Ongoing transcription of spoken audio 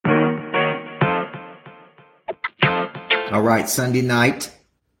All right, Sunday night,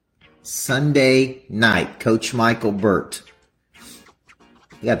 Coach Micheal Burt.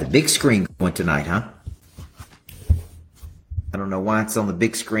 You got the big screen going tonight, huh? I don't know why it's on the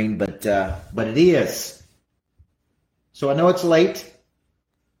big screen, but it is. So I know it's late.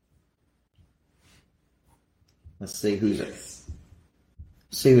 Let's see who's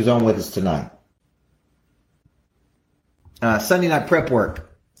on with us tonight. Sunday night prep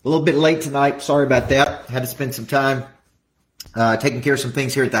work. A little bit late tonight. Sorry about that. Had to spend some time taking care of some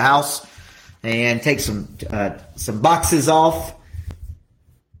things here at the house and take some boxes off,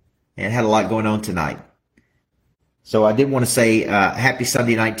 and had a lot going on tonight. So I did want to say happy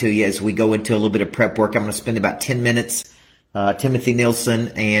Sunday night to you as we go into a little bit of prep work. I'm going to spend about 10 minutes. Timothy Nielsen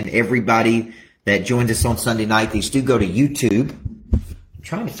and everybody that joined us on Sunday night, these do go to YouTube. I'm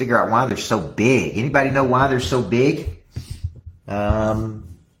trying to figure out why they're so big. Anybody know why they're so big?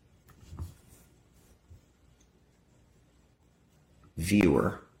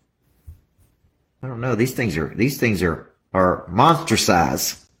 Viewer. I don't know. These things are monster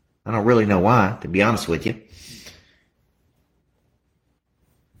size. I don't really know why, to be honest with you.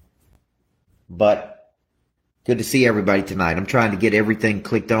 But good to see everybody tonight. I'm trying to get everything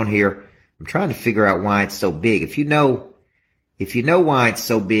clicked on here. I'm trying to figure out why it's so big. If you know why it's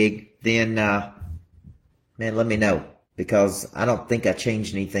so big, then man, let me know, because I don't think I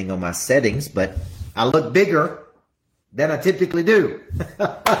changed anything on my settings, but I look bigger than I typically do.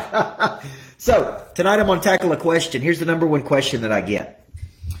 So tonight I'm going to tackle a question. Here's the number one question that I get.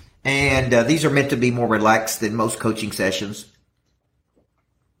 And these are meant to be more relaxed than most coaching sessions.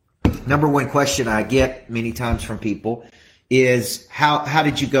 Number one question I get many times from people is, how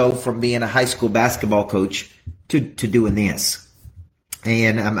did you go from being a high school basketball coach to doing this?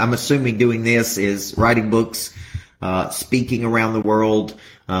 And I'm assuming doing this is writing books, speaking around the world,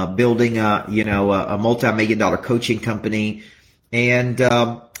 building a multi-million-dollar coaching company. And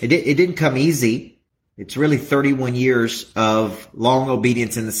it didn't come easy. It's really 31 years of long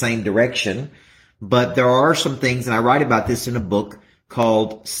obedience in the same direction. But there are some things, and I write about this in a book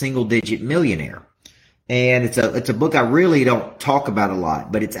called Single Digit Millionaire. And it's a book I really don't talk about a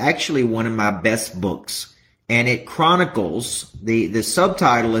lot, but it's actually one of my best books. And it chronicles, the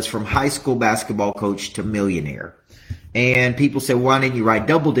subtitle is From High School Basketball Coach to Millionaire. And people say, why didn't you write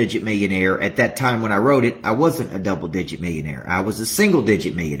Double Digit Millionaire? At that time when I wrote it, I wasn't a double digit millionaire. I was a single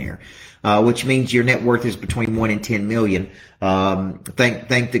digit millionaire, which means your net worth is between 1 and 10 million.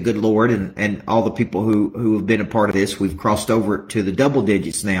 Thank the good Lord and all the people who have been a part of this. We've crossed over to the double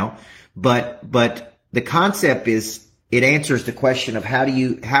digits now. But the concept is, it answers the question of how do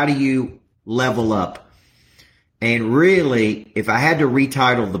you level up? And really, if I had to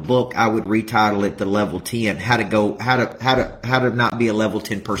retitle the book, I would retitle it the Level 10, how to not be a Level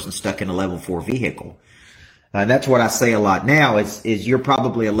 10 person stuck in a Level 4 vehicle. And that's what I say a lot now is you're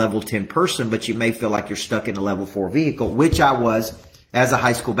probably a Level 10 person, but you may feel like you're stuck in a Level 4 vehicle, which I was as a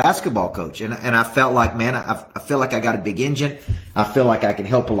high school basketball coach. And I felt like, man, I feel like I got a big engine. I feel like I can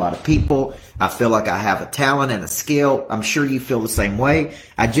help a lot of people. I feel like I have a talent and a skill. I'm sure you feel the same way.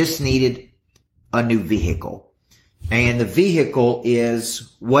 I just needed a new vehicle. And the vehicle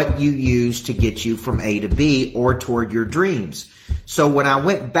is what you use to get you from A to B or toward your dreams. So when I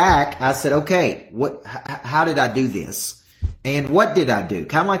went back, I said, okay, how did I do this? And what did I do?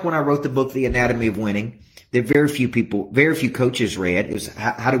 Kind of like when I wrote the book, The Anatomy of Winning, that very few coaches read. It was,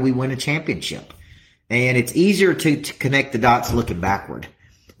 how do we win a championship? And it's easier to connect the dots looking backward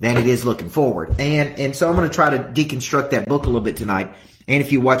than it is looking forward. And so I'm going to try to deconstruct that book a little bit tonight. And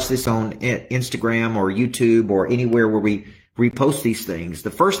if you watch this on Instagram or YouTube or anywhere where we repost these things,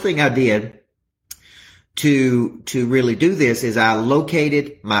 the first thing I did to really do this is I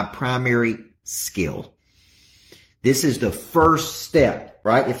located my primary skill. This is the first step,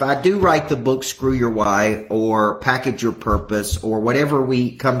 right? If I do write the book, Screw Your Why, or Package Your Purpose, or whatever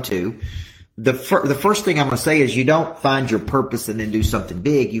we come to, the first thing I'm going to say is you don't find your purpose and then do something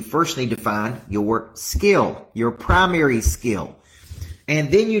big. You first need to find your skill, your primary skill. And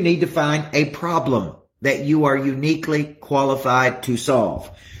then you need to find a problem that you are uniquely qualified to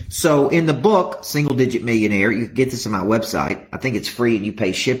solve. So in the book, Single Digit Millionaire, you can get this on my website. I think it's free and you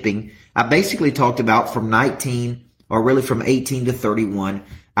pay shipping. I basically talked about from 18 to 31,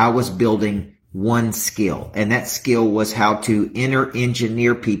 I was building one skill. And that skill was how to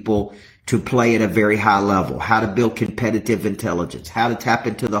engineer people to play at a very high level, how to build competitive intelligence, how to tap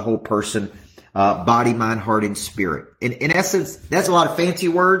into the whole person, body, mind, heart, and spirit. In essence, that's a lot of fancy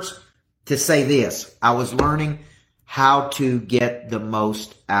words to say this. I was learning how to get the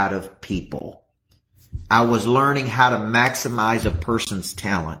most out of people. I was learning how to maximize a person's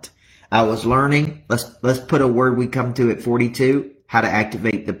talent. I was learning, let's put a word we come to at 42, how to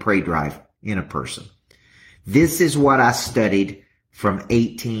activate the prey drive in a person. This is what I studied from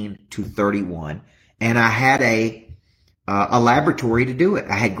 18 to 31. And I had a laboratory to do it.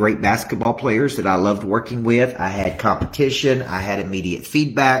 I had great basketball players that I loved working with. I had competition. I had immediate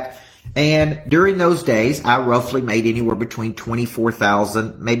feedback. And during those days, I roughly made anywhere between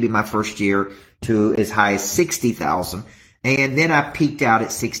 24,000, maybe my first year, to as high as 60,000. And then I peaked out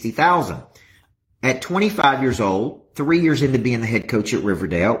at 60,000. At 25 years old, 3 years into being the head coach at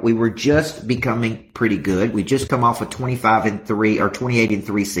Riverdale, we were just becoming pretty good. We just come off a 25-3 or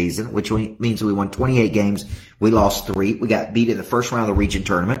 28-3 season, which means we won 28 games. We lost 3. We got beat in the first round of the region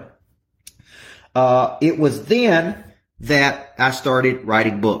tournament. It was then that I started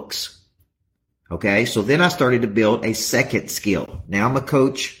writing books. Okay, so then I started to build a second skill. Now I'm a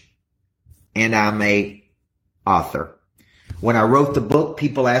coach and I'm a author. When I wrote the book,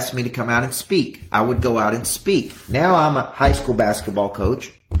 people asked me to come out and speak. I would go out and speak. Now I'm a high school basketball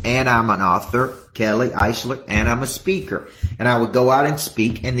coach and I'm an author, Kelly Eisler, and I'm a speaker. And I would go out and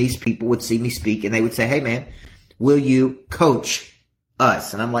speak, and these people would see me speak and they would say, hey man, will you coach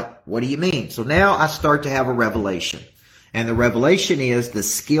us? And I'm like, what do you mean? So now I start to have a revelation. And the revelation is the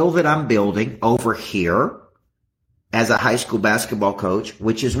skill that I'm building over here as a high school basketball coach,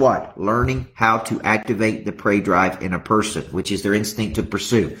 which is what? Learning how to activate the prey drive in a person, which is their instinct to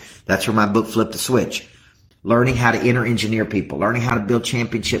pursue. That's where my book, Flip the Switch. Learning how to enter engineer people, learning how to build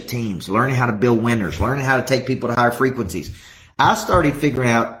championship teams, learning how to build winners, learning how to take people to higher frequencies. I started figuring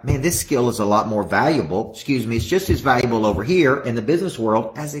out, man, this skill is a lot more valuable. It's just as valuable over here in the business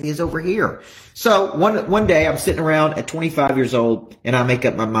world as it is over here. So one day I'm sitting around at 25 years old and I make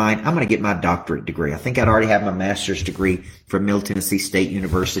up my mind, I'm going to get my doctorate degree. I think I'd already have my master's degree from Middle Tennessee State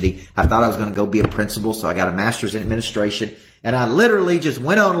University. I thought I was going to go be a principal, so I got a master's in administration. And I literally just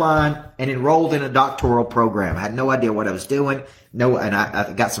went online and enrolled in a doctoral program. I had no idea what I was doing. And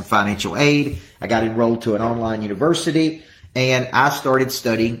I got some financial aid. I got enrolled to an online university. And I started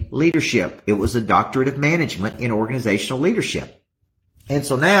studying leadership. It was a doctorate of management in organizational leadership. And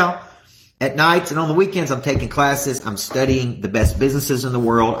so now at nights and on the weekends, I'm taking classes. I'm studying the best businesses in the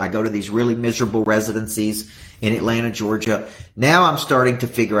world. I go to these really miserable residencies in Atlanta, Georgia. Now I'm starting to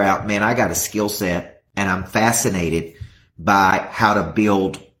figure out, man, I got a skill set and I'm fascinated by how to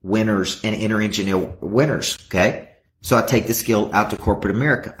build winners and enter engineer winners. Okay. So I take the skill out to corporate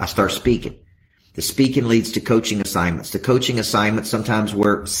America. I start speaking. The speaking leads to coaching assignments. The coaching assignments sometimes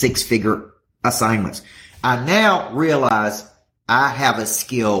were 6-figure assignments. I now realize I have a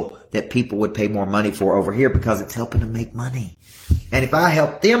skill that people would pay more money for over here because it's helping them make money. And if I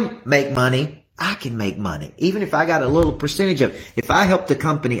help them make money, I can make money. Even if I got a little percentage of it. If I help the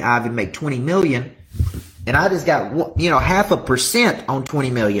company Ivan make 20 million and I just got 0.5% on 20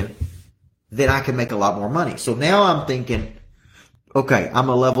 million, then I can make a lot more money. So now I'm thinking, okay, I'm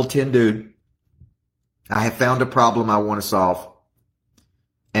a level 10 dude. I have found a problem I want to solve,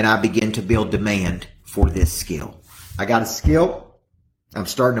 and I begin to build demand for this skill. I got a skill. I'm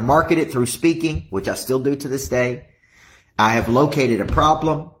starting to market it through speaking, which I still do to this day. I have located a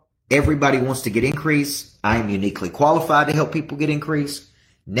problem. Everybody wants to get increase. I am uniquely qualified to help people get increase.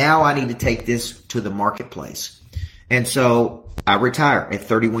 Now I need to take this to the marketplace. And so I retire at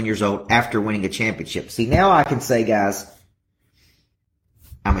 31 years old after winning a championship. See, now I can say, guys,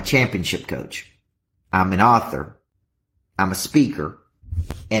 I'm a championship coach. I'm an author, I'm a speaker,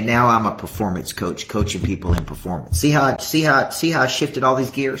 and now I'm a performance coach, coaching people in performance. See how I shifted all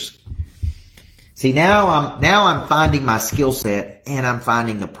these gears? See, now I'm finding my skill set and I'm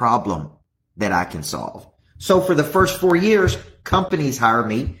finding the problem that I can solve. So for the first 4 years, companies hire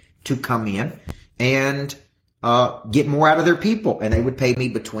me to come in and get more out of their people, and they would pay me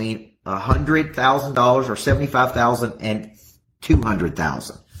between $100,000 or $75,000 and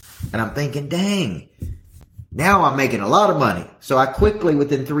 $200,000. And I'm thinking, dang, now I'm making a lot of money. So I quickly,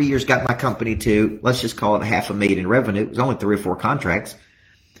 within 3 years, got my company to, let's just call it $500,000 in revenue. It was only 3 or 4 contracts,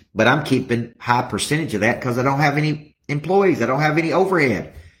 but I'm keeping high percentage of that because I don't have any employees. I don't have any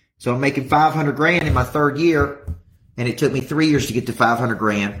overhead. So I'm making $500,000 in my third year, and it took me 3 years to get to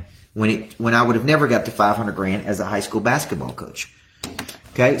 $500,000 when I would have never got to $500,000 as a high school basketball coach.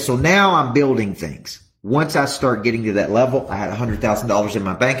 Okay, so now I'm building things. Once I start getting to that level, I had $100,000 in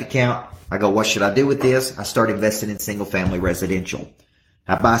my bank account. I go, what should I do with this? I start investing in single-family residential.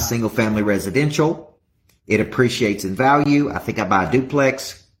 I buy single-family residential. It appreciates in value. I think I buy a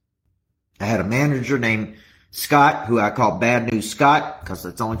duplex. I had a manager named Scott, who I call Bad News Scott, because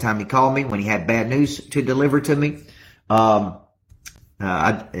that's the only time he called me when he had bad news to deliver to me. That's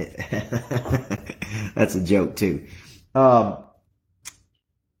a joke, too.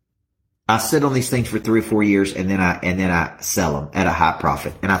 I sit on these things for 3 or 4 years, and then I sell them at a high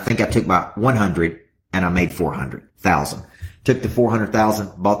profit. And I think I took my 100 and I made 400,000. Took the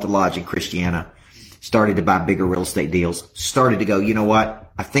 400,000, bought the lodge in Christiana, started to buy bigger real estate deals, started to go, you know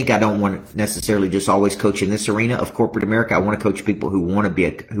what? I think I don't want to necessarily just always coach in this arena of corporate America. I want to coach people who want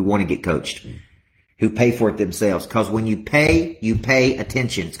to get coached, who pay for it themselves. Because when you pay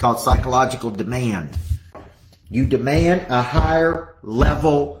attention. It's called psychological demand. You demand a higher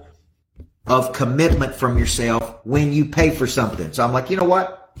level of commitment from yourself when you pay for something. So I'm like, you know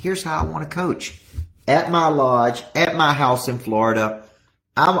what? Here's how I want to coach. At my lodge, at my house in Florida.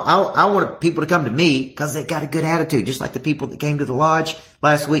 I want people to come to me because they got a good attitude, just like the people that came to the lodge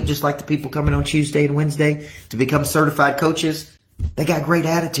last week, just like the people coming on Tuesday and Wednesday to become certified coaches. They got great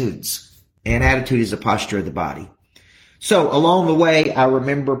attitudes, and attitude is a posture of the body. So along the way, I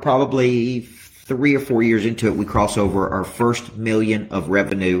remember probably 3 or 4 years into it, we crossed over our first $1 million of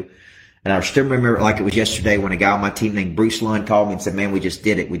revenue. And I still remember it like it was yesterday when a guy on my team named Bruce Lund called me and said, man, we just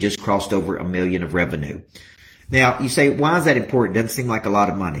did it. We just crossed over $1 million of revenue. Now, you say, why is that important? Doesn't seem like a lot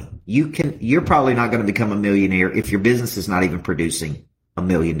of money. You're probably not going to become a millionaire if your business is not even producing $1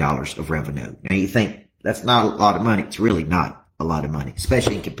 million of revenue. Now, you think that's not a lot of money. It's really not a lot of money,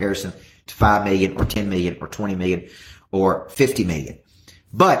 especially in comparison to 5 million or 10 million or 20 million or 50 million.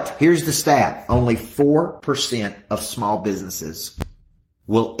 But here's the stat. Only 4% of small businesses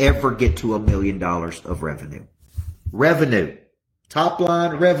will ever get to $1 million of revenue. Revenue. Top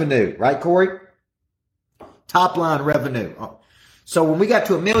line revenue. Right, Corey? Top line revenue. So when we got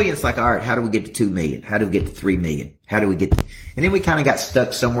to $1 million, it's like, all right, how do we get to 2 million? How do we get to 3 million? How do we get to, and then we kind of got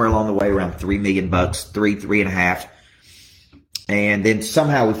stuck somewhere along the way around $3 million, 3.5. And then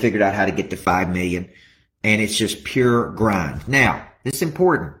somehow we figured out how to get to 5 million. And it's just pure grind. Now, this is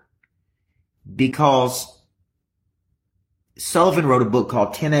important because Sullivan wrote a book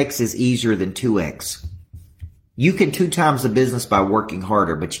called 10X is easier than 2X. You can 2 times the business by working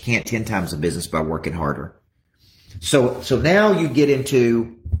harder, but you can't 10 times the business by working harder. So now you get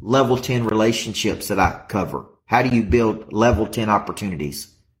into level 10 relationships that I cover. How do you build level 10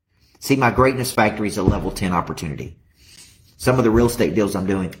 opportunities? See, my greatness factory is a level 10 opportunity. Some of the real estate deals I'm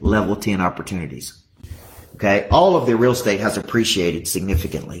doing, level 10 opportunities. Okay. All of their real estate has appreciated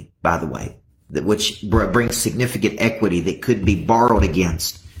significantly, by the way, which brings significant equity that could be borrowed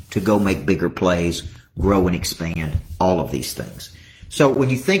against to go make bigger plays, grow and expand, all of these things. So when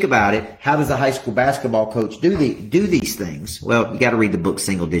you think about it, how does a high school basketball coach do these things? Well, you got to read the book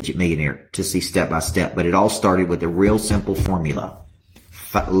Single Digit Millionaire to see step by step, but it all started with a real simple formula.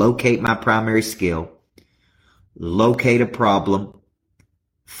 Locate my primary skill, locate a problem,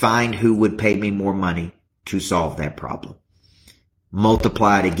 find who would pay me more money to solve that problem.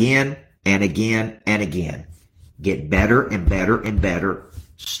 Multiply it again and again and again. Get better and better and better.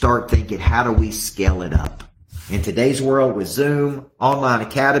 Start thinking, how do we scale it up? In today's world with Zoom, online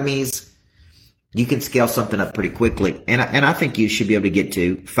academies, you can scale something up pretty quickly. And I think you should be able to get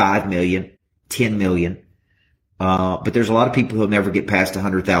to 5 million, 10 million. But there's a lot of people who'll never get past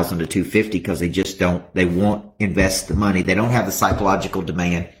 100,000 to 250 because they won't invest the money. They don't have the psychological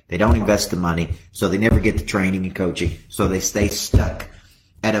demand. They don't invest the money. So they never get the training and coaching. So they stay stuck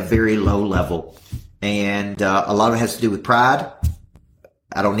at a very low level. And a lot of it has to do with pride.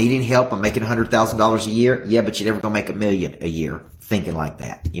 I don't need any help. I'm making $100,000 a year. Yeah, but you're never going to make $1 million a year thinking like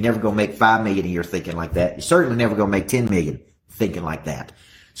that. You're never going to make 5 million a year thinking like that. You're certainly never going to make 10 million thinking like that.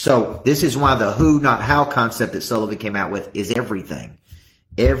 So this is why the who, not how concept that Sullivan came out with is everything.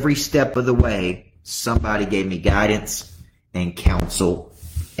 Every step of the way, somebody gave me guidance and counsel,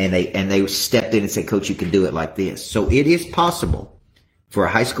 and they stepped in and said, Coach, you can do it like this. So it is possible for a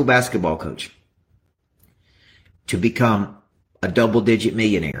high school basketball coach to become a double-digit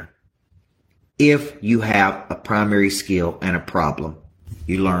millionaire if you have a primary skill and a problem.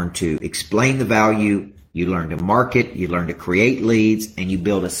 You learn to explain the value, you learn to market, you learn to create leads, and you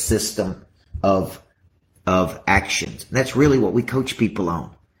build a system of actions. And that's really what we coach people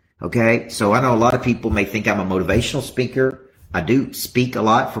on. Okay? So I know a lot of people may think I'm a motivational speaker. I do speak a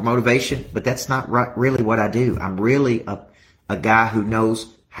lot for motivation, but that's not really what I do. I'm really a guy who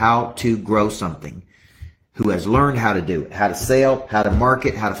knows how to grow something, who has learned how to do it, how to sell, how to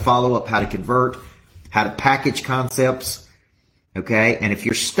market, how to follow up, how to convert, how to package concepts. Okay? And if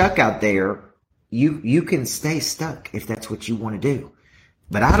you're stuck out there, you can stay stuck if that's what you want to do.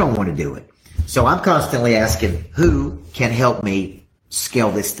 But I don't want to do it. So I'm constantly asking, who can help me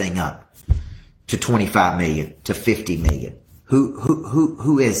scale this thing up to 25 million, to 50 million?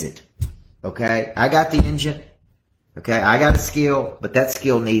 Who is it? Okay? I got the engine. Okay? I got a skill, but that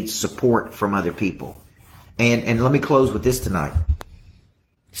skill needs support from other people. And let me close with this tonight.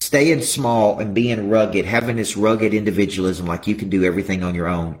 staying small and being rugged, having this rugged individualism like you can do everything on your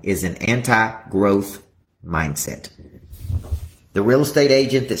own, is an anti-growth mindset. The real estate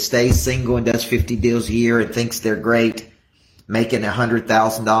agent that stays single and does 50 deals a year and thinks they're great, making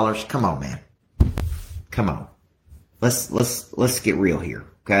 $100,000. Come on, man. Come on. Let's get real here.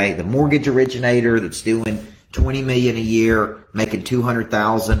 Okay. The mortgage originator that's doing $20 million a year, making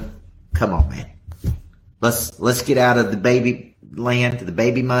 $200,000. Come on, man. Let's get out of the baby land to the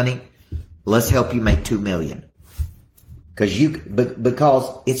baby money. Let's help you make $2 million.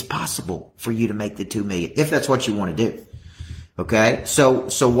 Because it's possible for you to make the $2 million if that's what you want to do. Okay. So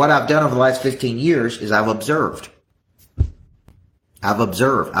what I've done over the last 15 years is I've observed. I've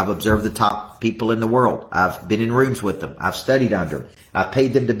observed the top people in the world. I've been in rooms with them. I've studied under them. I've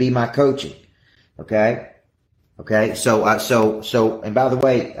paid them to be my coaching. Okay. So, and by the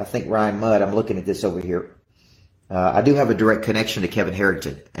way, I think Ryan Mudd, I'm looking at this over here. I do have a direct connection to Kevin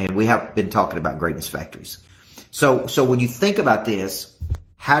Harrington, and we have been talking about greatness factories. So when you think about this,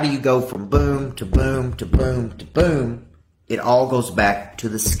 how do you go from boom to boom to boom to boom? It all goes back to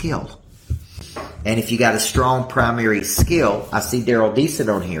the skill. And if you got a strong primary skill, I see Daryl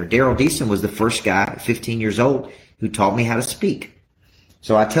Deason on here. Daryl Deason was the first guy at 15 years old who taught me how to speak.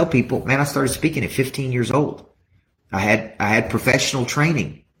 So I tell people, man, I started speaking at 15 years old. I had professional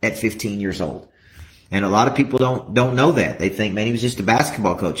training at 15 years old. And a lot of people don't know that. They think, man, he was just a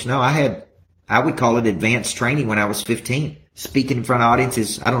basketball coach. No, I would call it advanced training when I was 15. Speaking in front of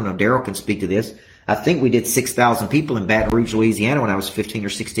audiences. I don't know, Daryl can speak to this. I think we did 6,000 people in Baton Rouge, Louisiana when I was 15 or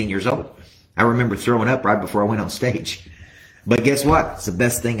 16 years old. I remember throwing up right before I went on stage. But guess what? It's the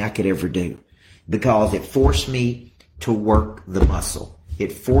best thing I could ever do because it forced me to work the muscle.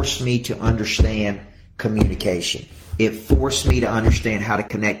 It forced me to understand communication. It forced me to understand how to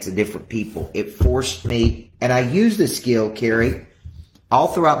connect to different people. It forced me, and I used this skill, Kerry, all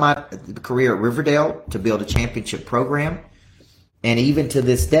throughout my career at Riverdale to build a championship program. And even to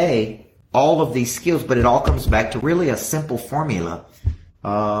this day, all of these skills, but it all comes back to really a simple formula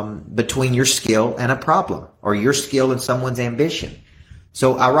between your skill and a problem, or your skill and someone's ambition.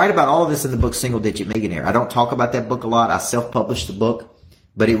 So I write about all of this in the book, Single Digit Millionaire. I don't talk about that book a lot. I self-published the book,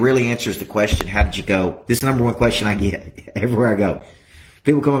 but it really answers the question, how did you go? This is the number one question I get everywhere I go.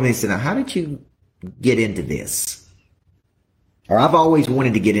 People come up to me and say, now, how did you get into this? Or I've always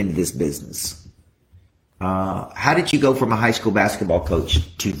wanted to get into this business. How did you go from a high school basketball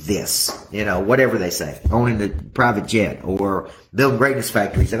coach to this? You know, whatever they say, owning a private jet or building greatness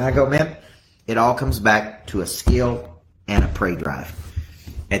factories. And I go, man, it all comes back to a skill and a prey drive.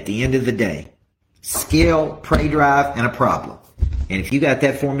 At the end of the day, skill, prey drive, and a problem. And if you got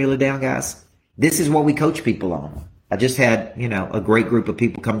that formula down, guys, this is what we coach people on. I just had, a great group of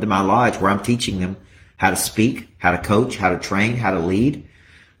people come to my lodge where I'm teaching them how to speak, how to coach, how to train, how to lead.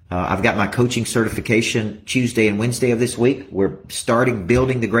 I've got my coaching certification Tuesday and Wednesday of this week. We're starting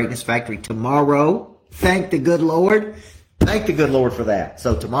building the Greatness Factory tomorrow. Thank the good Lord. Thank the good Lord for that.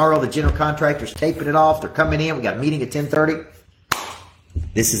 So tomorrow, the general contractor's taping it off. They're coming in. We got a meeting at 10:30.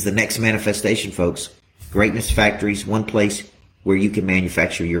 This is the next manifestation, folks. Greatness Factories, one place where you can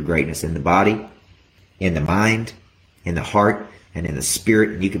manufacture your greatness in the body, in the mind, in the heart, and in the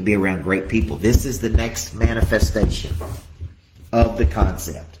spirit. And you can be around great people. This is the next manifestation of the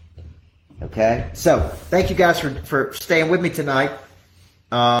concept. Okay, so thank you guys for staying with me tonight.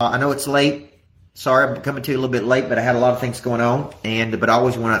 I know it's late. Sorry, I'm coming to you a little bit late, but I had a lot of things going on. But I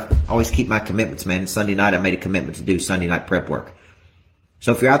always keep my commitments, man. Sunday night, I made a commitment to do Sunday night prep work.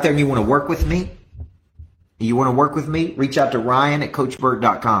 So if you're out there and you want to work with me, reach out to Ryan at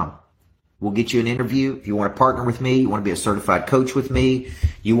CoachBurt.com. We'll get you an interview. If you want to partner with me, you want to be a certified coach with me,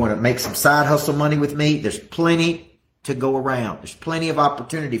 you want to make some side hustle money with me, there's plenty to go around. There's plenty of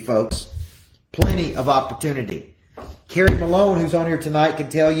opportunity, folks. Plenty of opportunity. Kerry Malone, who's on here tonight, can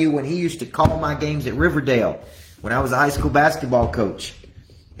tell you when he used to call my games at Riverdale when I was a high school basketball coach.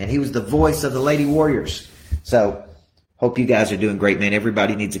 And he was the voice of the Lady Warriors. So, hope you guys are doing great, man.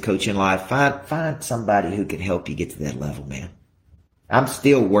 Everybody needs a coach in life. Find somebody who can help you get to that level, man. I'm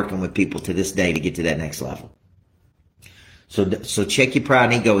still working with people to this day to get to that next level. So check your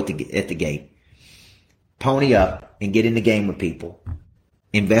pride and ego at the gate. Pony up and get in the game with people.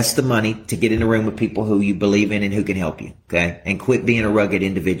 Invest the money to get in the room with people who you believe in and who can help you, okay? And quit being a rugged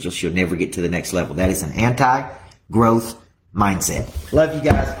individual so you'll never get to the next level. That is an anti-growth mindset. Love you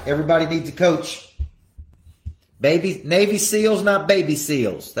guys. Everybody needs a coach. Navy SEALs, not baby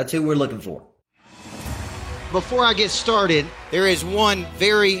seals. That's who we're looking for. Before I get started, there is one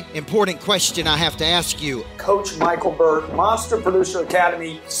very important question I have to ask you. Coach Micheal Burt, Monster Producer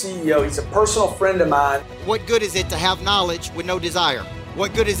Academy CEO. He's a personal friend of mine. What good is it to have knowledge with no desire?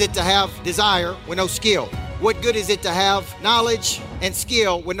 What good is it to have desire with no skill? What good is it to have knowledge and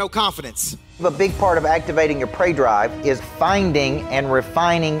skill with no confidence? A big part of activating your prey drive is finding and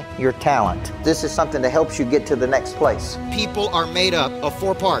refining your talent. This is something that helps you get to the next place. People are made up of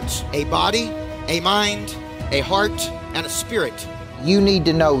 4 parts: a body, a mind, a heart, and a spirit. You need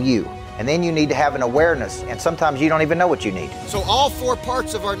to know you, and then you need to have an awareness, and sometimes you don't even know what you need. So all 4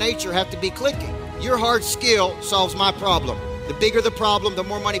 parts of our nature have to be clicking. Your hard skill solves my problem. The bigger the problem, the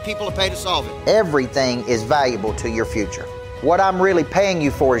more money people will pay to solve it. Everything is valuable to your future. What I'm really paying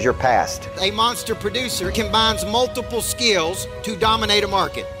you for is your past. A monster producer combines multiple skills to dominate a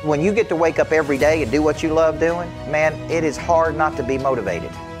market. When you get to wake up every day and do what you love doing, man, it is hard not to be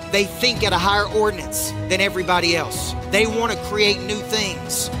motivated. They think at a higher ordinance than everybody else. They want to create new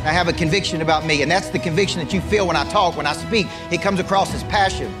things. I have a conviction about me, and that's the conviction that you feel when I talk, when I speak. It comes across as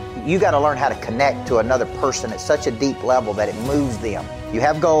passion. You got to learn how to connect to another person at such a deep level that it moves them. You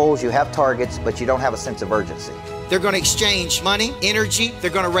have goals, you have targets, but you don't have a sense of urgency. They're going to exchange money, energy.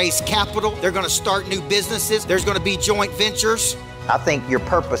 They're going to raise capital. They're going to start new businesses. There's going to be joint ventures. I think your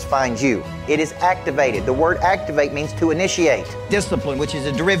purpose finds you. It is activated. The word activate means to initiate. Discipline, which is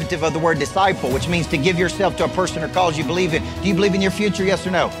a derivative of the word disciple, which means to give yourself to a person or cause you believe in. Do you believe in your future, yes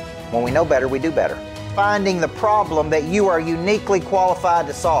or no? When we know better, we do better. Finding the problem that you are uniquely qualified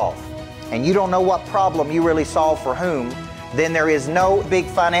to solve, and you don't know what problem you really solve for whom, then there is no big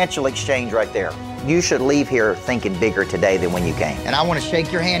financial exchange right there. You should leave here thinking bigger today than when you came. And I want to shake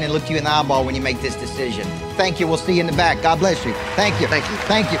your hand and look you in the eyeball when you make this decision. Thank you. We'll see you in the back. God bless you. Thank you. Thank you.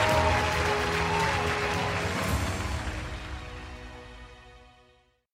 Thank you.